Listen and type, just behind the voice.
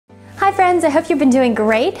Hi friends, I hope you've been doing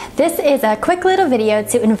great. This is a quick little video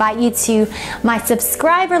to invite you to my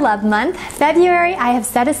Subscriber Love Month. February I have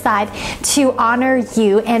set aside to honor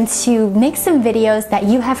you and to make some videos that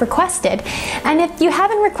you have requested. And if you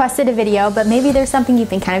haven't requested a video, but maybe there's something you've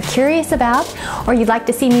been kind of curious about or you'd like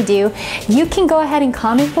to see me do, you can go ahead and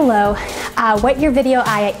comment below what your video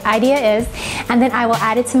idea is, and then I will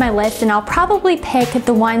add it to my list, and I'll probably pick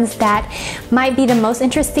the ones that might be the most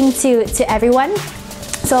interesting to everyone.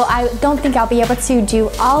 So I don't think I'll be able to do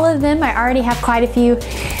all of them. I already have quite a few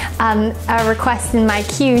requests in my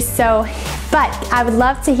queue, but I would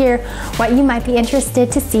love to hear what you might be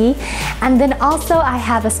interested to see. And then also I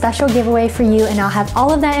have a special giveaway for you, and I'll have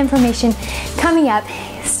all of that information coming up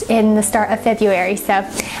in the start of February. So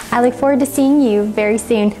I look forward to seeing you very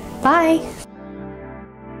soon. Bye.